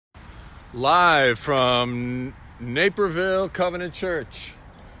Live from Naperville Covenant Church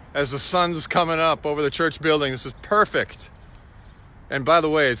as the sun's coming up over the church building. This is perfect. And by the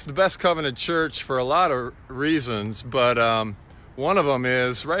way, it's the best Covenant Church for a lot of reasons, but one of them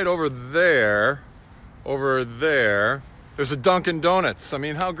is right over there, there's a Dunkin' Donuts. I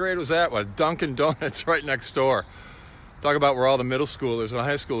mean, how great was that? What, Dunkin' Donuts right next door. Talk about where all the middle schoolers and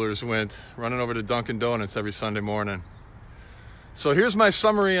high schoolers went, running over to Dunkin' Donuts every Sunday morning. So here's my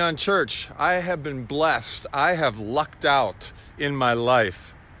summary on church. I have been blessed. I have lucked out in my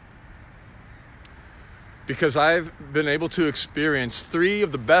life because I've been able to experience three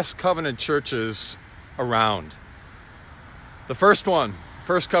of the best covenant churches around. The first one,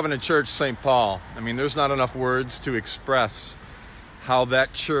 First Covenant Church, St. Paul. I mean, there's not enough words to express how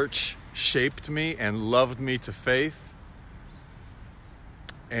that church shaped me and loved me to faith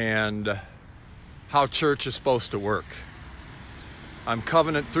and how church is supposed to work. I'm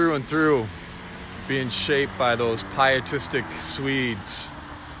covenant through and through, being shaped by those pietistic Swedes,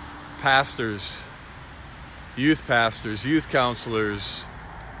 pastors, youth counselors,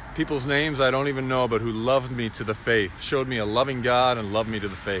 people's names I don't even know, but who loved me to the faith, showed me a loving God and loved me to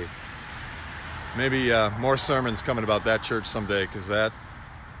the faith. Maybe more sermons coming about that church someday, because that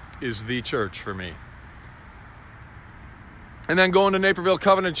is the church for me. And then going to Naperville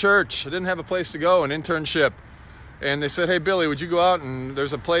Covenant Church. I didn't have a place to go, an internship. And they said, hey, Billy, would you go out and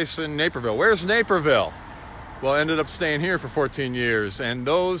there's a place in Naperville. Where's Naperville? Well, I ended up staying here for 14 years. And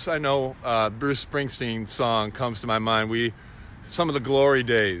those, I know, Bruce Springsteen's song comes to my mind. Some of the glory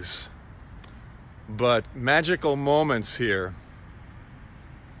days. But magical moments here.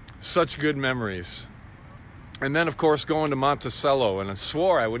 Such good memories. And then, of course, going to Monticello. And I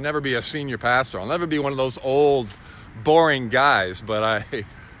swore I would never be a senior pastor. I'll never be one of those old, boring guys. But I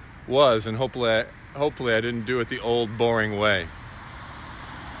was, and hopefully I didn't do it the old, boring way.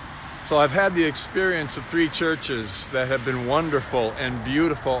 So I've had the experience of three churches that have been wonderful and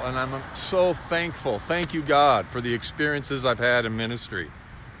beautiful, and I'm so thankful. Thank you, God, for the experiences I've had in ministry.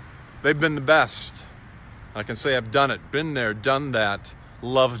 They've been the best. I can say I've done it, been there, done that,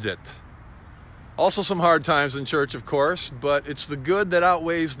 loved it. Also some hard times in church, of course, but it's the good that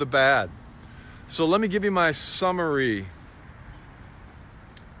outweighs the bad. So let me give you my summary.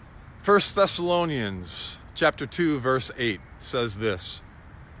 1 Thessalonians chapter 2, verse 8 says this: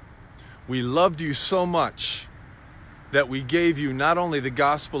 we loved you so much that we gave you not only the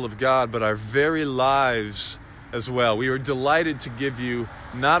gospel of God, but our very lives as well. We were delighted to give you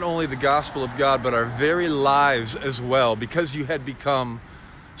not only the gospel of God, but our very lives as well, because you had become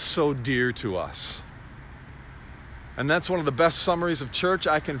so dear to us. And that's one of the best summaries of church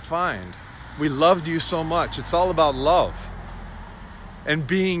I can find. We loved you so much. It's all about love and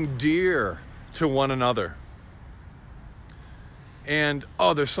being dear to one another. And,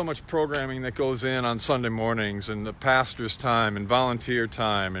 there's so much programming that goes in on Sunday mornings, and the pastor's time and volunteer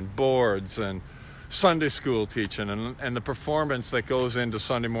time and boards and Sunday school teaching and the performance that goes into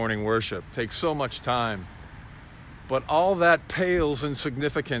Sunday morning worship takes so much time. But all that pales in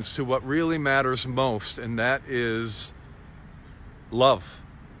significance to what really matters most, and that is love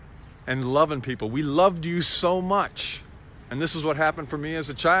and loving people. We loved you so much. And this is what happened for me as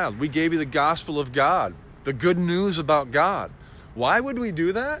a child. We gave you the gospel of God, the good news about God. Why would we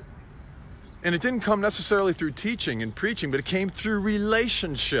do that? And it didn't come necessarily through teaching and preaching, but it came through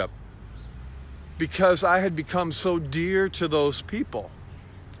relationship, because I had become so dear to those people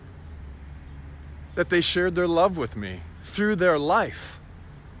that they shared their love with me through their life.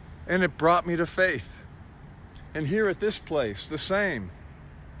 And it brought me to faith. And here at this place, the same.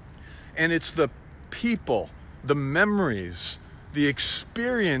 And it's the people, the memories, the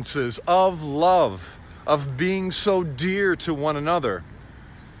experiences of love, of being so dear to one another,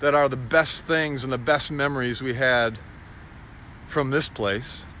 that are the best things and the best memories we had from this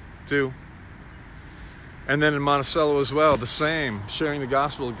place too. And then in Monticello as well, the same, sharing the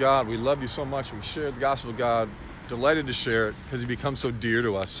gospel of God. We love you so much. We shared the gospel of God, delighted to share it because you become so dear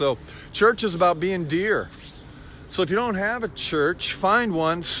to us. So church is about being dear. So if you don't have a church, find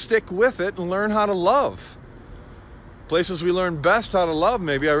one, stick with it, and learn how to love. Places we learn best how to love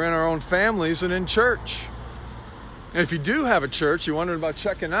maybe are in our own families and in church. And if you do have a church you're wondering about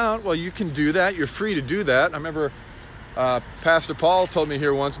checking out, well, you can do that. You're free to do that. I remember Pastor Paul told me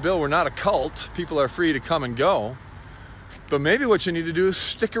here once, Bill, we're not a cult. People are free to come and go. But maybe what you need to do is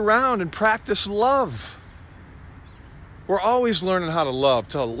stick around and practice love. We're always learning how to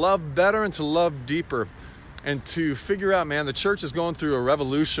love better and to love deeper, and to figure out, man, the church is going through a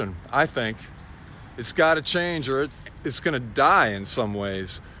revolution, I think. It's got to change, or it's going to die in some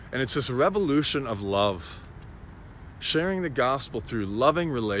ways. And it's this revolution of love. Sharing the gospel through loving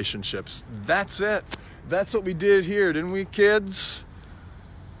relationships. That's it. That's what we did here, didn't we, kids?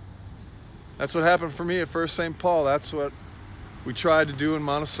 That's what happened for me at First St. Paul. That's what we tried to do in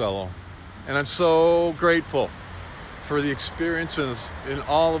Monticello. And I'm so grateful for the experiences in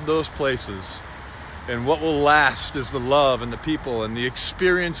all of those places. And what will last is the love and the people and the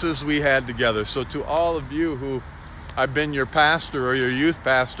experiences we had together. So to all of you who I've been your pastor or your youth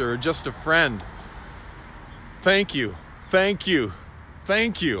pastor or just a friend, thank you, thank you,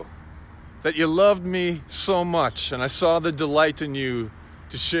 thank you that you loved me so much. And I saw the delight in you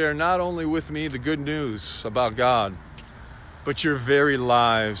to share not only with me the good news about God, but your very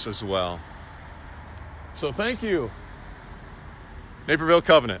lives as well. So thank you, Naperville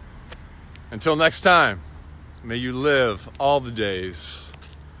Covenant. Until next time, may you live all the days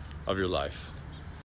of your life.